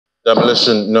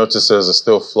Demolition notices are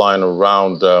still flying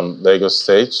around Lagos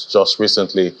State. Just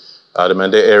recently, the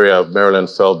Mende area of Maryland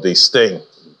felt the sting.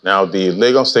 Now, the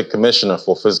Lagos State Commissioner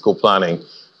for Physical Planning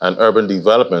and Urban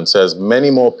Development says many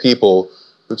more people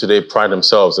who today pride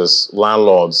themselves as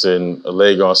landlords in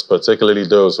Lagos, particularly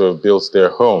those who have built their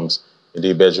homes in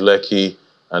the Bejuleki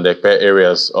and Ekpe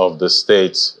areas of the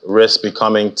state, risk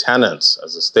becoming tenants,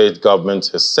 as the state government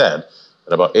has said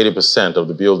that about 80% of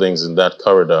the buildings in that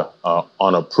corridor are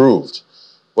unapproved.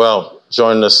 Well,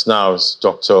 joining us now is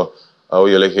Dr.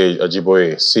 Oyeleke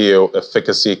Ajiboye, CEO,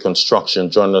 Efficacy Construction,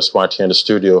 joining us right here in the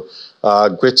studio.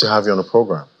 Great to have you on the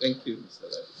program. Thank you, Mr.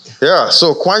 Levy. Yeah,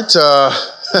 so quite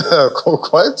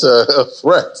quite a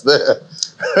threat there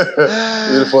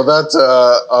for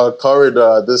that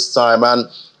corridor this time. And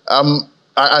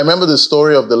I remember the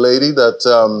story of the lady that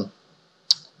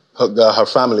her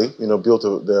family,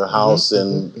 built their house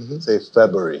in, say,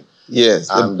 February. Yes,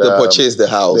 and, they purchased the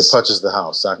house. They purchased the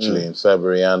house, actually, in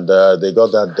February, and they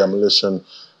got that demolition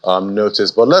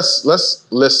notice. But let's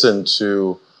listen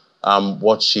to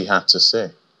what she had to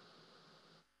say.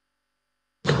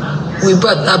 We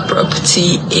bought that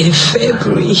property in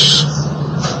February.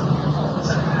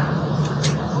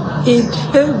 In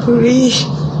February.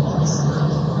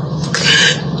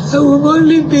 And we've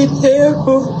only been there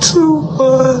for 2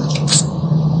 months.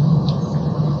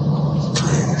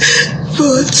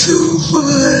 For 2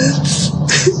 months.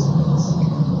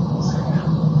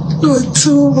 For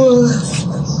 2 months.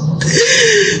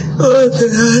 All the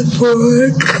hard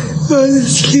work, all the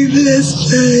sleepless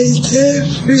nights,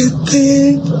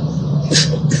 everything.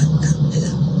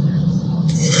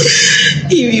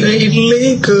 If you're in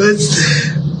Lagos,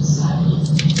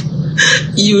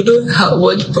 you know how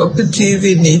much properties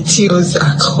in Etios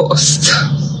are cost.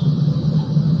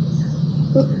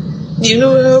 You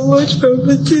know how much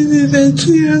properties in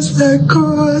Etios are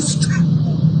cost.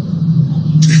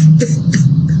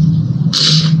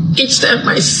 Each time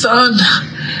my son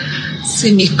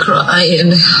see me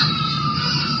crying,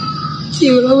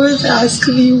 he will always ask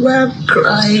me why I'm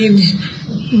crying.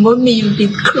 Mommy, you've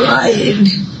been crying.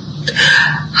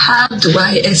 How do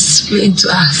I explain to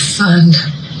our son?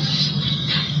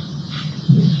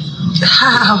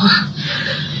 How?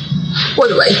 What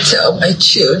do I tell my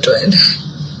children?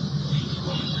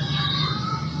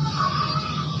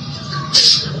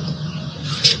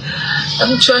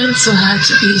 I'm trying so hard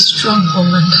to be a strong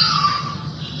woman,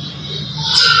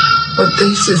 but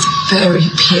this is very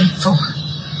painful.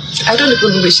 I don't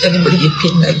even wish anybody a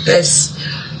pain like this.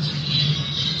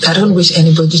 I don't wish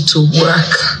anybody to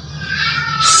work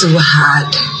so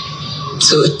hard,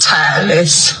 so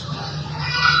tireless,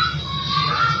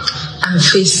 and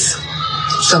face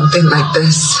something like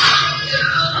this.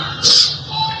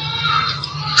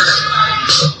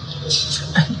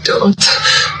 I don't.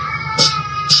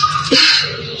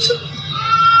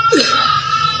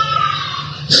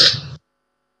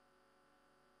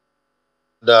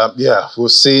 Yeah,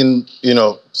 we've seen,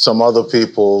 some other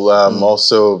people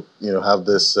also, have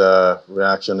this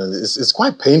reaction, and it's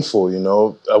quite painful.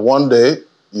 One day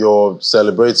you're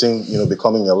celebrating,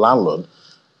 becoming a landlord,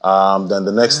 then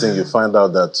the next thing you find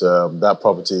out that that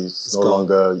property is no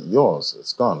longer yours;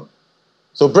 it's gone.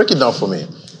 So break it down for me,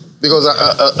 because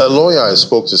a lawyer I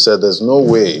spoke to said there's no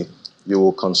way you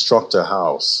will construct a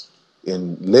house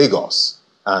in Lagos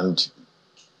and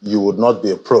you would not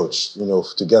be approached,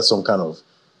 to get some kind of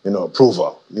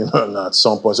approval, at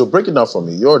some point. So break it down for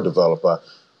me. You're a developer.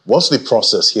 What's the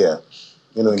process here,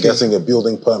 in getting a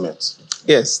building permit?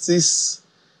 Yes, this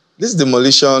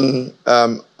demolition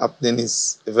happening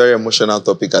is a very emotional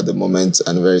topic at the moment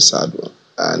and a very sad one.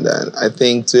 And I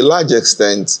think to a large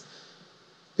extent,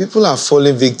 people are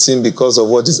falling victim because of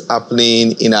what is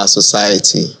happening in our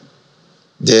society.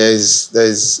 There's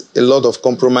a lot of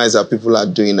compromise that people are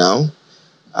doing now.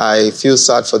 I feel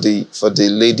sad for the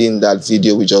lady in that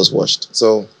video we just watched.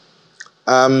 So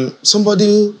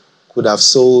somebody could have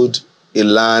sold a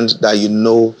land that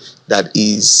that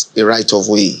is a right of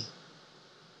way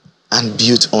and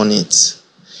built on it.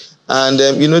 And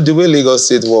the way Lagos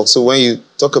State works, so when you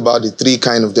talk about the 3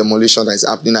 kind of demolition that is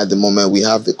happening at the moment, we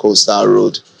have the coastal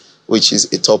road, which is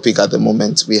a topic at the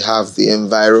moment. We have the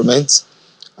environment.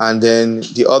 And then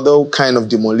the other kind of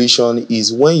demolition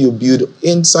is when you build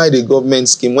inside a government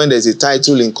scheme, when there's a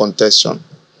title in contention.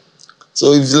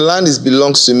 So if the land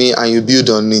belongs to me and you build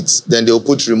on it, then they'll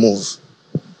put remove.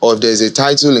 Or if there's a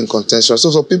title in contention. So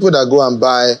for people that go and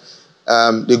buy,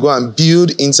 they go and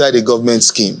build inside a government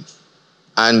scheme.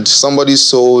 And somebody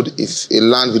sold a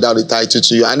land without a title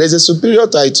to you, and there's a superior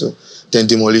title, then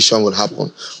demolition will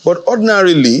happen. But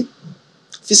ordinarily,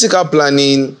 physical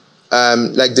planning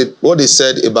like what they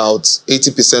said about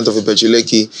 80% of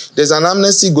Ibejuleki, there's an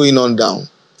amnesty going on down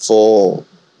for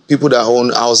people that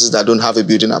own houses that don't have a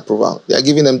building approval. They are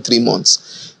giving them 3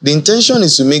 months. The intention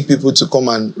is to make people to come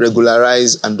and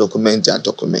regularize and document their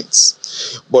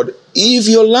documents. But if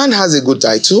your land has a good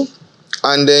title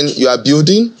and then you are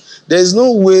building, there is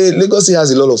no way. Lagos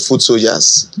has a lot of foot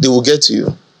soldiers. They will get to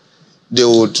you. They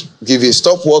would give you a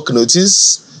stop work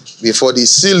notice before they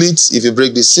seal it. If you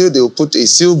break the seal, they will put a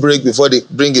seal break before they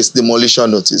bring a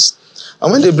demolition notice.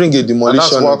 And when they bring a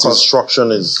demolition notice,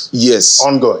 construction is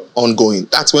ongoing.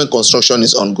 That's when construction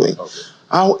is ongoing. Okay.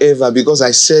 However, because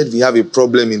I said we have a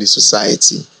problem in the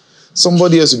society,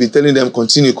 somebody else will be telling them,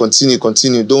 continue, continue,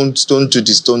 continue. Don't do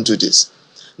this, don't do this.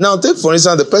 Now, take for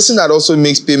instance, the person that also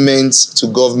makes payments to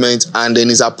government and then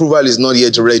his approval is not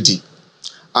yet ready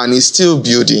and he's still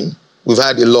building. We've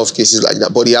had a lot of cases like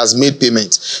that, but he has made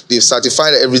payments. They've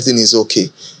certified that everything is okay.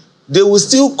 They will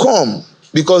still come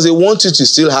because they want you to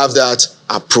still have that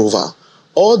approval.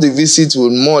 All the visits will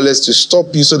more or less to stop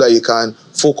you so that you can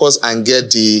focus and get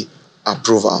the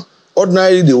approval.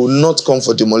 Ordinarily, they will not come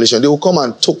for demolition. They will come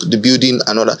and took the building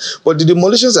and all that. But the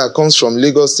demolitions that comes from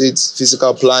Lagos State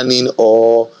physical planning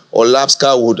or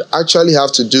LAPSCA would actually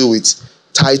have to do with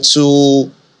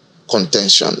title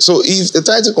contention. So if the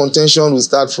title contention will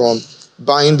start from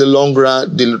buying the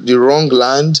wrong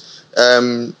land,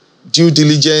 due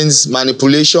diligence,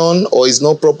 manipulation, or is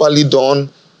not properly done.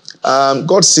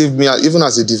 God saved me, even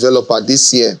as a developer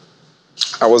this year,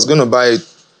 I was going to buy a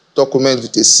document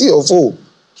with a CFO.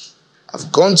 I've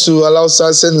gone to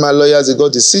Alausa, sent my lawyers, they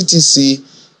got the CTC.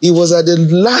 It was at the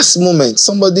last moment,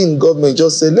 somebody in government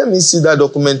just said, let me see that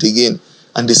document again.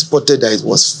 And they spotted that it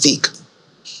was fake.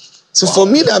 So for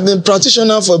me, I've been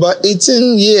practitioner for about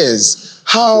 18 years.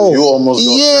 How? You almost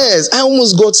got scammed. I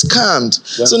almost got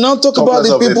scammed. Yeah. So now talk about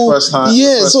the people.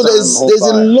 So there's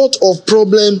a lot of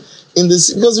problem in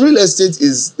this because real estate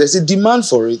there's a demand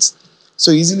for it.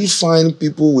 So you easily find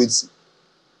people with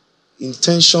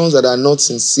intentions that are not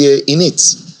sincere in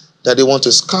it. That they want to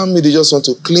scam me, they just want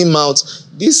to claim out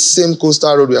this same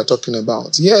coastal road we are talking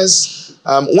about. Yes,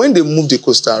 when they moved the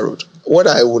coastal road, what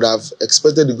I would have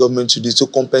expected the government to do is to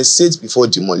compensate before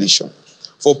demolition.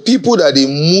 For people that they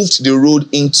moved the road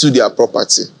into their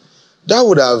property, that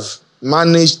would have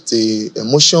managed the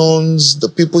emotions, the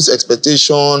people's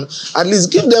expectation, at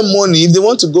least give them money. If they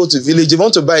want to go to village, they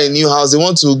want to buy a new house, they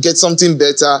want to get something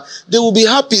better, they will be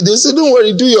happy. They'll say, don't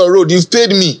worry, do your road, you've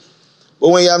paid me. But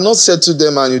when you have not said to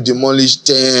them and you demolish,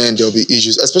 then there'll be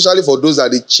issues, especially for those that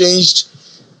they changed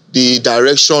the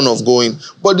direction of going.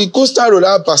 But the coastal road,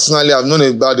 I personally have known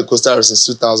about the coastal road since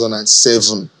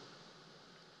 2007.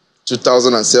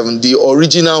 2007, the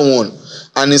original one.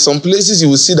 And in some places, you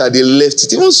will see that they left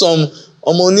it. Even some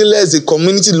Omoniles, the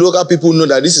community, local people know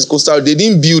that this is coastal road. They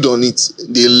didn't build on it.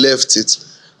 They left it.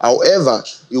 However,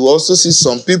 you will also see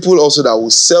some people also that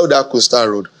will sell that coastal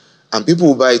road. And people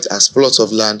will buy it as plots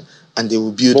of land. And they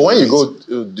will build. But when you go,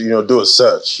 do a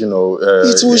search, it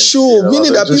will show.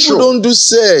 Meaning that people don't do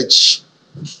search.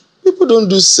 People don't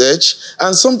do search.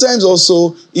 And sometimes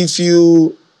also,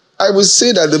 I would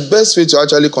say that the best way to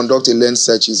actually conduct a land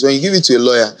search is when you give it to a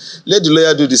lawyer, let the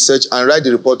lawyer do the search and write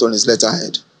the report on his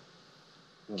letterhead.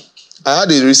 I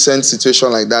had a recent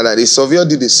situation like that a surveyor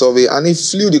did a survey and he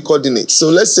flew the coordinates. So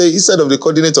let's say instead of the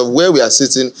coordinate of where we are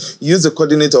sitting, use the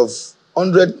coordinate of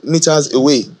 100 meters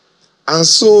away. And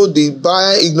so the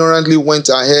buyer ignorantly went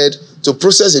ahead to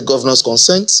process a governor's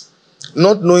consent,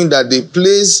 not knowing that the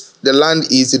place the land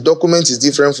is, the document is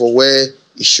different for where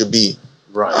it should be.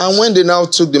 Right. And when they now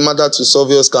took the matter to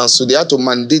Surveyors Council, they had to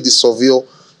mandate the surveyor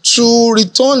to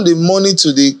return the money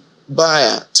to the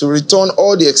buyer, to return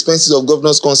all the expenses of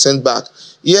governor's consent back.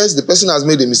 Yes, the person has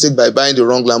made a mistake by buying the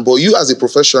wrong land, but you as a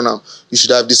professional, you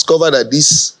should have discovered that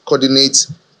this coordinate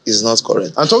is not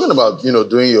correct. I'm talking about,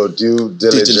 doing your due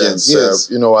diligence,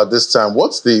 yes. At this time.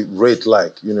 What's the rate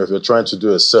like, if you're trying to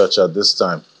do a search at this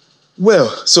time? Well,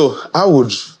 so I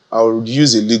would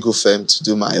use a legal firm to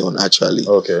do my own, actually.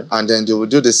 Okay. And then they will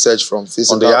do the search from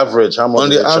physical. On the average, how much? On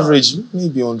the average,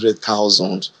 maybe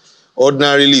 100,000.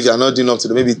 Ordinarily, if you're not doing up to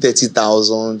maybe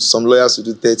 30,000, some lawyers will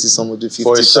do 30, some will do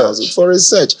 50,000 for a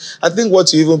search. I think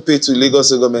what you even pay to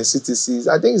Lagos government CTCs,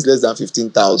 I think it's less than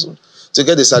 15,000 to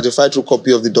get a certified true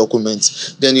copy of the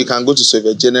documents. Then you can go to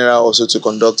Surveyor General also to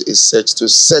conduct a search, to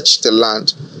search the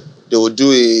land. They will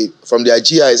do from their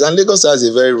GIS, and Lagos has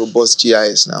a very robust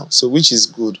GIS now, so which is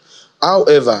good.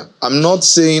 However, I'm not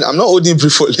holding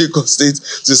brief for Lagos State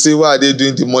to say why are they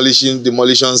doing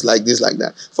demolitions like this, like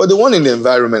that. For the one in the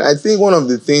environment, I think one of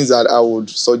the things that I would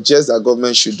suggest that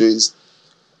government should do is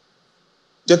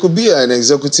there could be an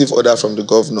executive order from the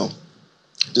governor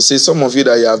to say, some of you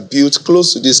that you have built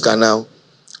close to this canal,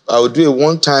 I will do a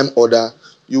one-time order.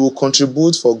 You will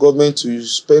contribute for government to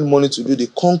spend money to do the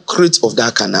concrete of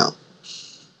that canal.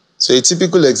 So a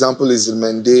typical example is in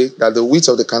Mende, that the width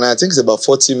of the canal, I think, is about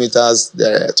 40 meters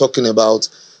they're talking about.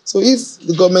 So if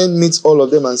the government meets all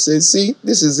of them and says, see,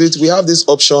 this is it, we have this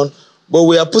option, but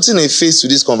we are putting a face to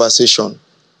this conversation.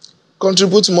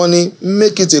 Contribute money,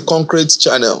 make it a concrete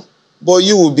channel, but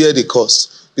you will bear the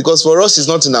cost. Because for us, it's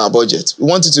not in our budget. We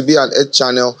want it to be an earth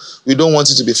channel. We don't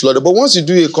want it to be flooded. But once you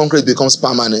do a concrete, it becomes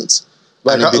permanent.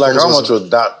 Like how much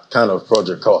would that kind of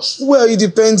project cost? Well, it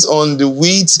depends on the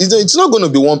width. It's not going to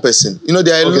be one person. You know,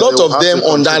 there are a lot of them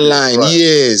on that line. Right.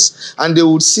 Yes. And they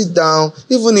would sit down,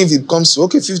 even if it comes to,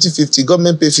 okay, 50-50,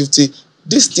 government pay 50,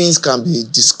 these things can be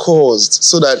discussed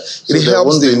so that it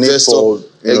helps the investor.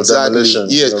 Exactly.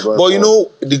 Yes. But you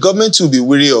know, the government will be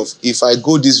wary of, if I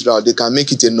go this route, they can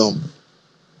make it a norm.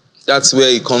 That's where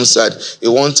it comes at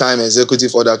a one-time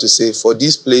executive order to say, for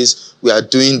this place, we are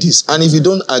doing this. And if you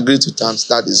don't agree to terms,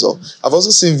 that is all. I've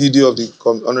also seen video of the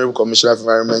Honorable Commissioner of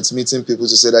Environment meeting people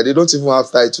to say that they don't even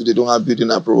have title, they don't have building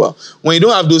approval. When you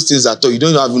don't have those things at all, you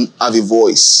don't even have a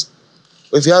voice.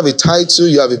 But if you have a title,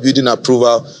 you have a building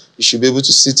approval, you should be able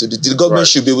to sit with the government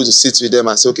should be able to sit with them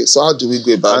and say, okay, so how do we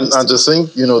go about this? And to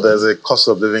think, you know, there's a cost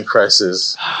of living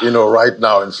crisis, you know, right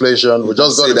now, inflation. We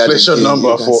just got inflation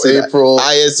number for April.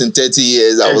 Highest in 30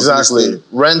 years. Exactly.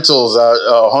 Rentals are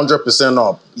 100%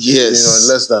 up. Yes. You know,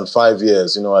 in less than 5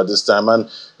 years, you know, at this time. And,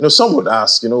 you know, some would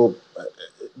ask, you know,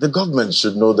 the government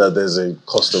should know that there's a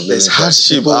cost of living crisis. There's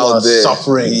hardship People out are there.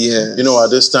 suffering, yes. you know, at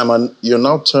this time. And you're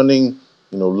now turning,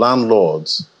 you know,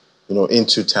 landlords, you know,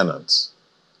 into tenants.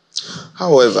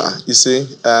 However, you see,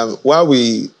 while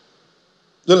we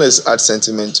don't, let's add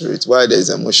sentiment to it, while there's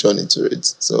emotion into it.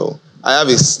 So I have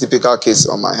a typical case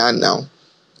on my hand now.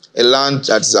 A land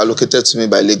that is allocated to me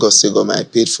by Lagos State government, I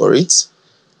paid for it.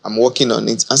 I'm working on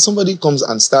it, and somebody comes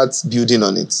and starts building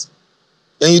on it.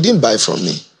 And you didn't buy from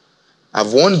me.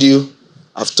 I've warned you.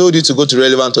 I've told you to go to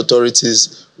relevant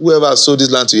authorities. Whoever has sold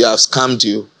this land to you, I've scammed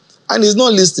you. And he's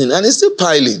not listening, and he's still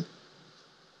piling.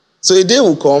 So a day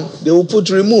will come, they will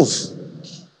put remove.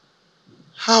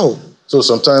 How? So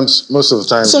sometimes, most of the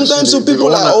time, sometimes so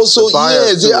people are also,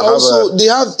 yes, they are also, they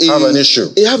have an issue.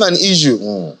 They have an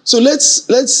issue. So let's,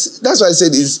 that's why I said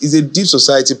it's a deep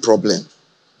society problem.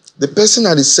 The person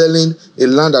that is selling a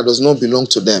land that does not belong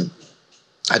to them,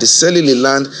 that is selling a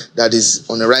land that is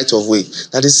on a right of way,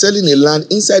 that is selling a land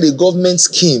inside a government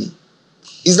scheme.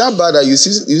 Is that bad that you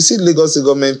see Lagos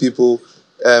government people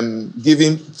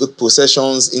giving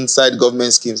possessions inside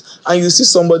government schemes, and you see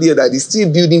somebody that is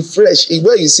still building fresh,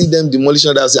 where you see them demolition,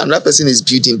 and that person is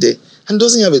building there and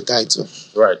doesn't have a title.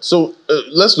 Right. So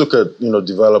let's look at, you know,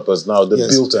 developers now, the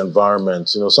built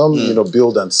environment. You know, some you know,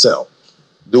 build and sell.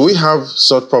 Do we have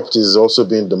such properties also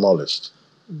being demolished?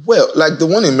 Well, like the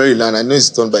one in Maryland, I know it's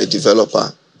done by a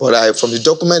developer, but from the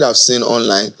document I've seen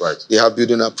online, they have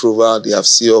building approval, they have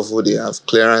CFO, they have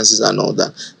clearances and all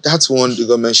that. That's one the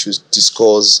government should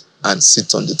discuss and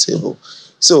sit on the table.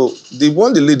 So the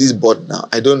one the ladies bought now,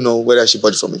 I don't know whether she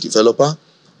bought it from a developer,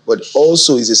 but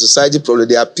also it's a society problem.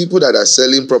 There are people that are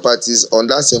selling properties on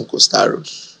that same coastal road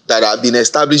that have been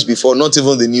established before, not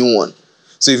even the new one.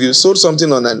 So if you sold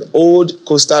something on an old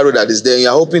coastal road that is there,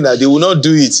 you're hoping that they will not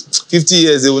do it. 50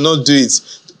 years, they will not do it.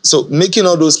 So making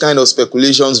all those kind of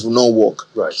speculations will not work.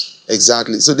 Right.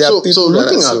 Exactly. So there are people so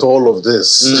looking at all of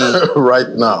this right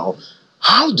now,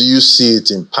 how do you see it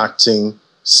impacting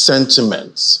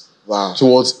sentiments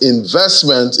towards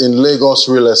investment in Lagos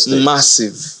real estate?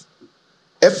 Massive.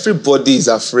 Everybody is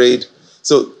afraid.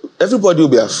 So everybody will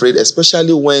be afraid,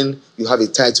 especially when you have a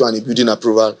title and a building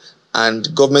approval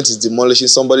and government is demolishing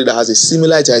somebody that has a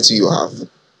similar title you have.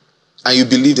 And you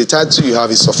believe the title you have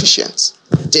is sufficient.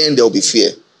 Then there will be fear.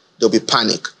 There will be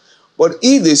panic. But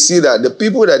if they see that the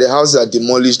people that the houses are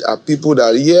demolished are people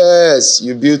that, yes,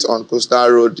 you built on Coastal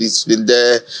Road, it's been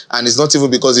there, and it's not even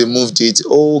because they moved it.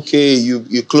 Okay,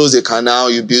 you closed the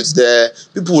canal, you built there.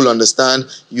 People will understand.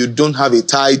 You don't have a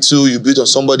title, you built on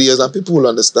somebody else, and people will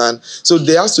understand. So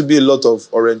there has to be a lot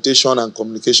of orientation and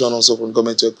communication also from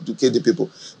government to educate the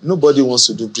people. Nobody wants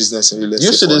to do business in real estate.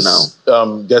 You see this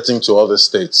getting to other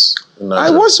states?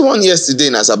 I watched one yesterday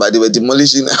in Asaba. They were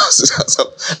demolishing houses.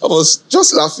 I was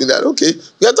just laughing at, okay,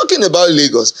 we are talking about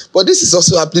Lagos, but this is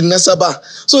also happening in Asaba.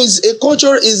 So it's a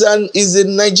culture, is a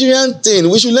Nigerian thing.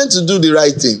 We should learn to do the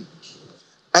right thing.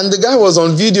 And the guy was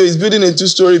on video. He's building a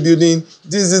 2-story building.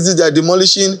 This, they're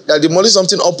demolishing. They demolished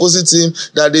something opposite him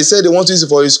that they said they want to use it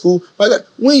for a school. But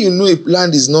when you know a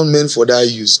land is not meant for that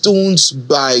use, don't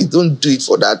do it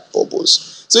for that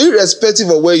purpose. So irrespective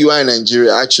of where you are in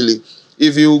Nigeria, actually,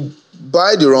 if you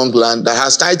buy the wrong land that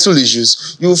has title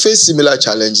issues, you will face similar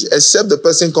challenges, except the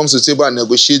person comes to the table and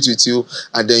negotiates with you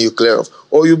and then you clear off.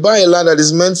 Or you buy a land that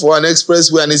is meant for an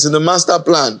expressway and it's in the master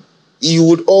plan, you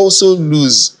would also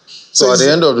lose. So at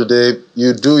the end of the day,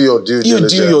 you do your due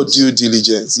diligence. You do your due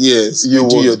diligence, yes. You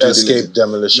will escape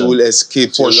demolition. You will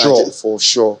escape for sure. For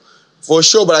sure. For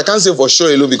sure, but I can't say for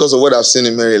sure alone because of what I've seen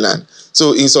in Maryland.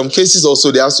 So in some cases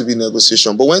also there has to be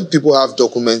negotiation. But when people have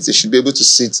documents, they should be able to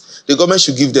sit. The government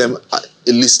should give them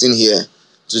a listing here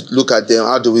to look at them.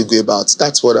 How do we go about?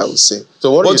 That's what I would say. So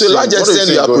what but to a large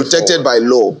extent, you are protected by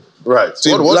law. Right.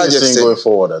 So what are you seeing going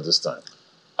forward at this time?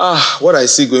 What I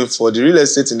see going forward, the real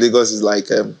estate in Lagos is like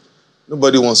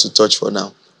nobody wants to touch for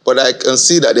now. But I can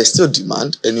see that there's still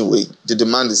demand anyway. The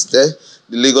demand is there.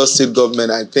 The Lagos state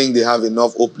government, I think they have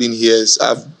enough opening ears.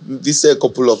 I've visited a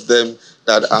couple of them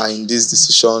that are in these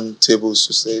decision tables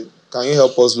to say, can you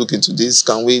help us look into this?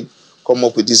 Can we come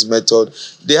up with this method?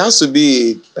 There has to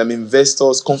be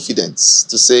investors' confidence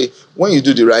to say, when you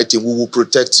do the right thing, we will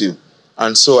protect you.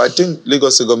 And so I think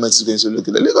Lagos state government is going to look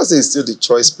at it. Lagos is still the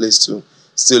choice place to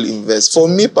still invest. For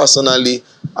me personally,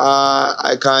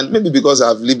 I can, maybe because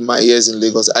I've lived my years in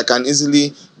Lagos, I can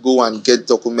easily go and get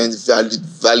documents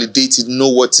validated, know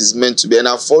what is meant to be. And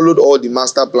I've followed all the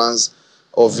master plans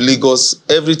of Lagos.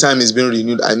 Every time it's been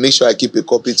renewed, I make sure I keep a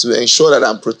copy to ensure that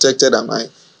I'm protected and my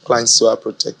clients too are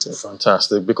protected.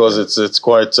 Fantastic, because it's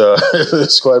quite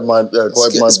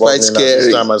mind-boggling scary. at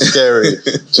this time, and scary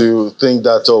to think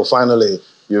that finally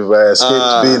you've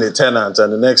escaped being a tenant,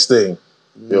 and the next thing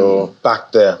you're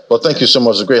back there. But thank you so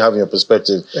much. It's great having your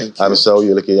perspective. Thank you. I'm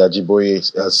Ajiboye,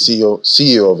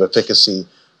 CEO of Efficacy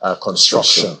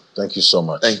Construction. Thank you so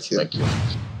much. Thank you. Thank you.